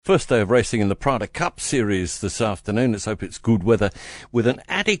First day of racing in the Prada Cup series this afternoon. Let's hope it's good weather with an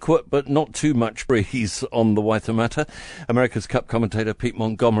adequate but not too much breeze on the Waitemata. America's Cup commentator Pete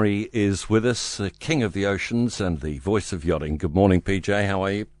Montgomery is with us, king of the oceans and the voice of yachting. Good morning, PJ. How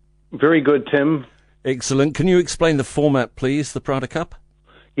are you? Very good, Tim. Excellent. Can you explain the format, please, the Prada Cup?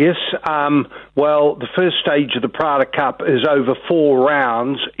 Yes, well, the first stage of the Prada Cup is over 4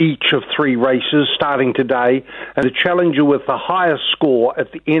 rounds, each of 3 races, starting today, and the challenger with the highest score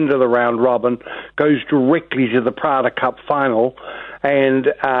at the end of the round robin goes directly to the Prada Cup final,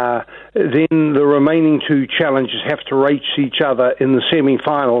 and then the remaining 2 challengers have to race each other in the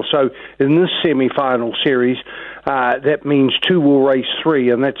semi-final. So in this semi-final series, that means 2 will race 3,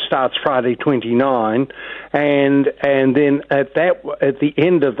 and that starts Friday 29. And then at the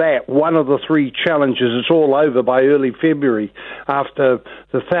end of that, one of the 3 challenges, it's all over by early February. After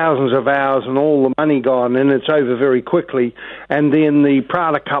the thousands of hours and all the money gone in, it's over very quickly. And then the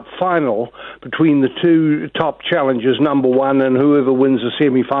Prada Cup final between the 2 top challengers, number 1 and whoever wins the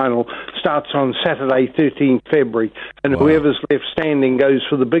semi-final, starts on Saturday 13th February. And whoever's left standing goes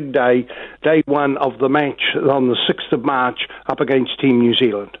for the big day 1 of the match on the 6th of March up against Team New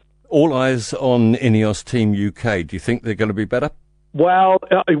Zealand. All eyes on Ineos Team UK. Do you think they're going to be better? Well,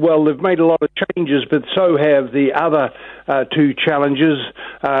 they've made a lot of changes, but so have the other 2 challengers.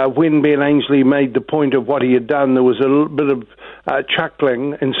 When Ben Ainsley made the point of what he had done, there was a little bit of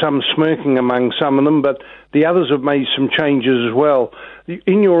chuckling and some smirking among some of them, but the others have made some changes as well.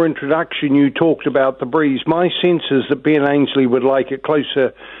 In your introduction, you talked about the breeze. My sense is that Ben Ainsley would like it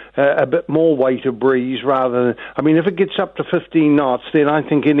closer, a bit more weight of breeze rather than... I mean, if it gets up to 15 knots, then I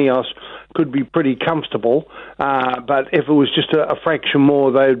think Ineos could be pretty comfortable, but if it was just a fraction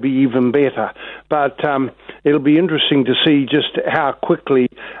more, they would be even better. But it'll be interesting to see just how quickly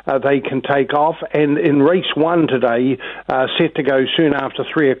they can take off. And in race 1 today, set to go soon after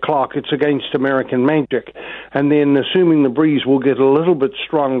 3 o'clock, it's against American Magic. And then, assuming the breeze will get a little bit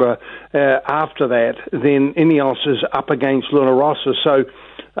stronger after that, then Ineos is up against Luna Rossa. So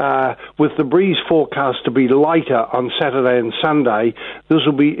with the breeze forecast to be lighter on Saturday and Sunday, this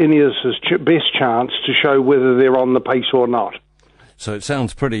will be Ineos' best chance to show whether they're on the pace or not. So it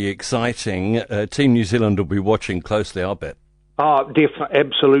sounds pretty exciting. Team New Zealand will be watching closely, I'll bet. Oh, definitely,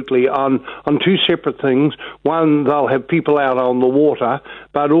 absolutely. On 2 separate things. One, they'll have people out on the water,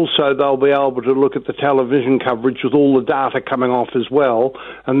 but also they'll be able to look at the television coverage with all the data coming off as well,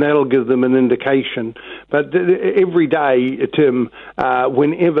 and that'll give them an indication. But every day, Tim,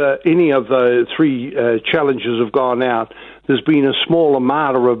 whenever any of the 3 challengers have gone out, there's been a small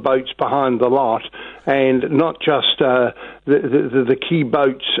armada of boats behind the lot, and not just the key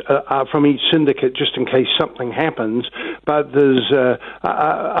boats are from each syndicate just in case something happens, but there's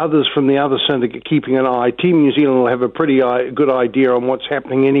others from the other syndicate keeping an eye. Team New Zealand will have a pretty good idea on what's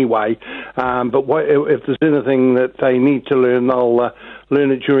happening anyway, but if there's anything that they need to learn, they'll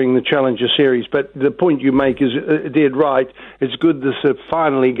learn it during the Challenger Series. But the point you make is dead right. It's good this is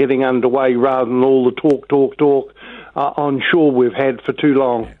finally getting underway rather than all the talk on shore we've had for too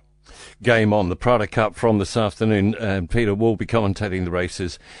long. Game on, the Prada Cup from this afternoon. Peter will be commentating the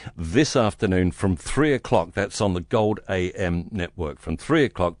races this afternoon from 3 o'clock. That's on the Gold AM network. From 3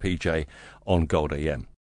 o'clock, PJ, on Gold AM.